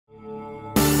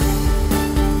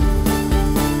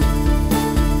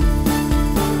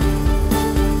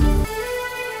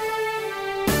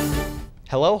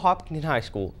Hello Hopkinton High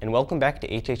School and welcome back to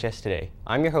HHS Today.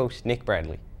 I'm your host, Nick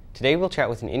Bradley. Today we'll chat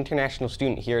with an international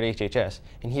student here at HHS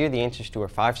and hear the answers to our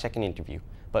 5-second interview.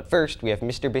 But first, we have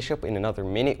Mr. Bishop in another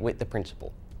Minute with the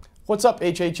Principal. What's up,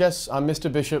 HHS? I'm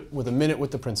Mr. Bishop with a Minute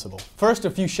with the Principal. First,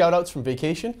 a few shout-outs from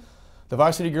vacation. The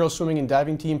varsity girls swimming and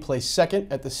diving team placed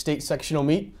second at the state sectional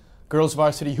meet. Girls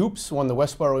varsity hoops won the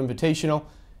Westboro Invitational.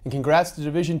 And congrats to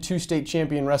Division II state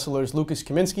champion wrestlers Lucas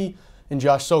Kaminsky and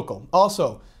Josh Sokol.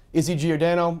 Also, Izzy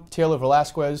Giordano, Taylor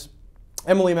Velasquez,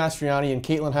 Emily Mastriani, and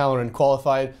Caitlin Halloran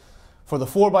qualified for the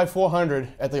 4x400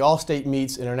 at the All-State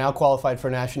meets and are now qualified for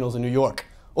nationals in New York.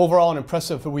 Overall, an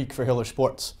impressive week for Hiller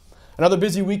Sports. Another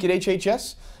busy week at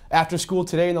HHS. After school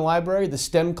today in the library, the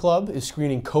STEM Club is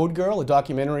screening Code Girl, a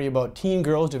documentary about teen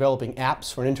girls developing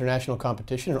apps for an international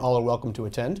competition, and all are welcome to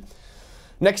attend.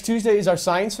 Next Tuesday is our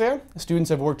science fair. The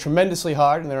students have worked tremendously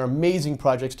hard and there are amazing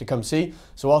projects to come see,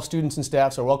 so all students and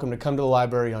staffs are welcome to come to the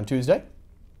library on Tuesday.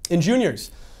 In juniors,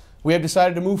 we have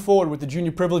decided to move forward with the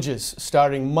junior privileges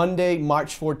starting Monday,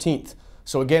 March 14th.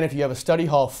 So again, if you have a study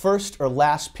hall first or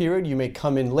last period, you may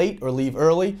come in late or leave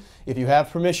early if you have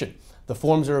permission. The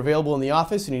forms are available in the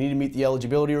office and you need to meet the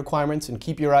eligibility requirements, and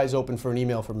keep your eyes open for an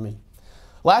email from me.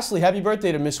 Lastly, happy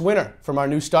birthday to Miss Winner from our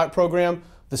New Start program,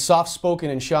 the soft-spoken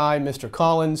and shy Mr.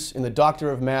 Collins, and the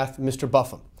Doctor of Math, Mr.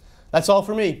 Buffum. That's all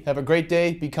for me. Have a great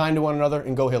day, be kind to one another,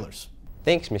 and go Hillers.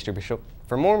 Thanks, Mr. Bishop.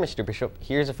 For more Mr. Bishop,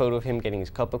 here's a photo of him getting his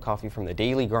cup of coffee from the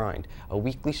Daily Grind, a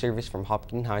weekly service from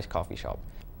Hopkinton High's coffee shop.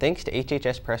 Thanks to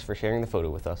HHS Press for sharing the photo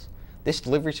with us. This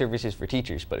delivery service is for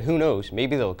teachers, but who knows,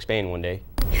 maybe they'll expand one day.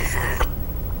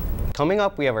 Coming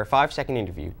up, we have our 5-second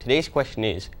interview. Today's question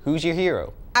is, who's your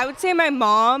hero? I would say my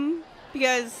mom,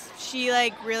 because she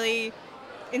really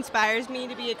inspires me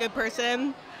to be a good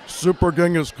person. Super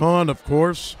Genghis Khan, of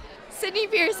course. Sydney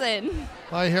Pearson.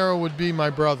 My hero would be my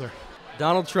brother.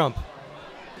 Donald Trump.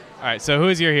 All right, so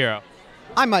who's your hero?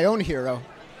 I'm my own hero.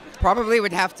 Probably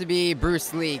would have to be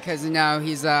Bruce Lee, because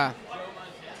he's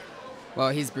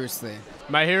Bruce Lee.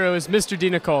 My hero is Mr.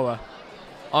 DiNicola.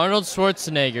 Arnold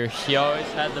Schwarzenegger. He always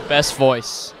had the best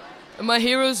voice. My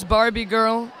hero's Barbie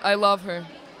girl. I love her.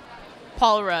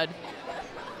 Paul Rudd.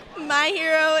 My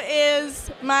hero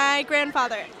is my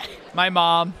grandfather. My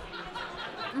mom.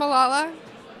 Malala.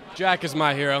 Jack is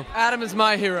my hero. Adam is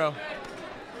my hero.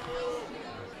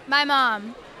 My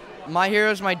mom. My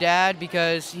hero is my dad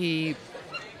because he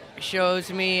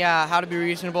shows me how to be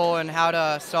reasonable and how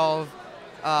to solve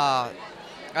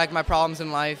my problems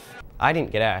in life. I didn't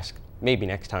get asked. Maybe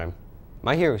next time.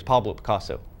 My hero is Pablo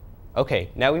Picasso. Okay,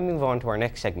 now we move on to our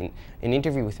next segment, an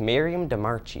interview with Miriam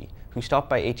DeMarchi, who stopped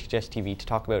by HHS TV to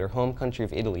talk about her home country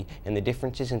of Italy and the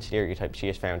differences and stereotypes she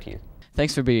has found here.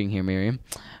 Thanks for being here, Miriam.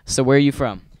 So where are you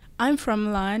from? I'm from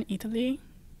Milan, Italy.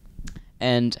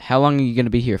 And how long are you going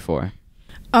to be here for?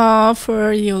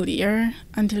 For a year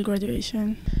until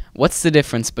graduation. What's the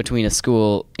difference between a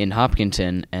school in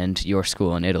Hopkinton and your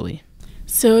school in Italy?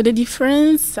 So the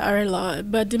difference are a lot,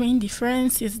 but the main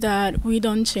difference is that we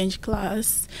don't change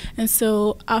class. And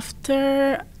so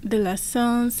after the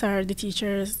lessons are the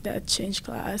teachers that change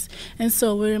class. And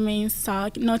so we remain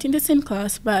stuck, not in the same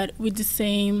class, but with the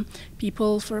same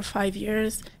people for 5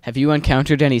 years. Have you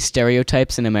encountered any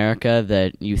stereotypes in America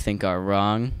that you think are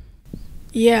wrong?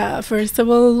 Yeah, first of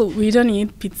all, we don't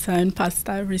eat pizza and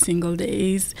pasta every single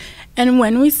day. And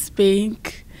when we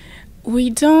speak,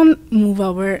 we don't move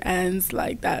our hands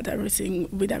like that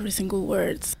with every single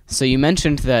word. So you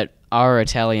mentioned that our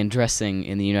Italian dressing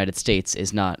in the United States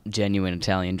is not genuine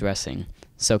Italian dressing.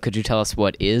 So could you tell us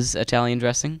what is Italian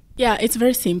dressing? Yeah, it's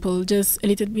very simple. Just a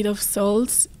little bit of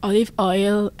salt, olive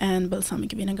oil, and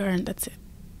balsamic vinegar, and that's it.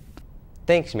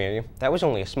 Thanks, Miriam. That was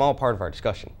only a small part of our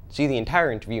discussion. To see the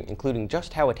entire interview, including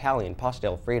just how Italian pasta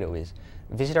Alfredo is,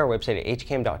 visit our website at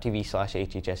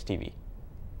hcam.tv/hhstv.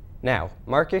 Now,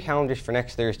 mark your calendars for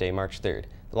next Thursday, March 3rd.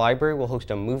 The library will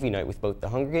host a movie night with both the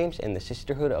Hunger Games and the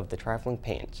Sisterhood of the Traveling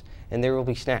Pants, and there will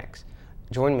be snacks.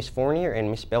 Join Miss Fournier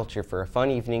and Miss Belcher for a fun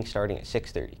evening starting at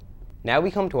 6:30. Now we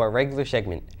come to our regular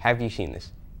segment, Have You Seen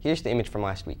This? Here's the image from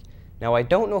last week. Now I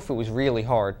don't know if it was really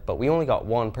hard, but we only got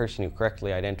one person who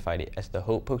correctly identified it as the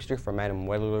Hope poster from Madame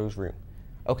Wellerlow's room.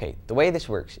 Okay, the way this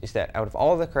works is that out of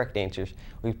all the correct answers,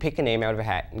 we pick a name out of a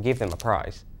hat and give them a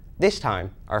prize. This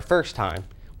time, our first time,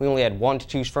 we only had one to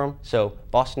choose from, so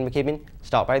Boston McKibben,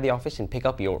 stop by the office and pick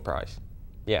up your prize.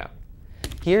 Yeah.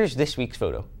 Here's this week's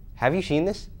photo. Have you seen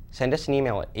this? Send us an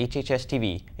email at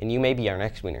HHSTV and you may be our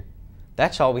next winner.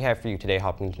 That's all we have for you today,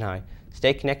 Hopkinton High.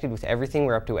 Stay connected with everything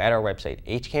we're up to at our website,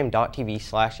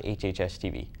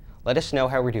 hcam.tv/HHSTV. Let us know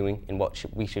how we're doing and what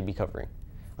we should be covering.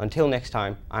 Until next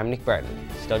time, I'm Nick Bradley.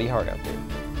 Study hard out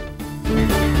there.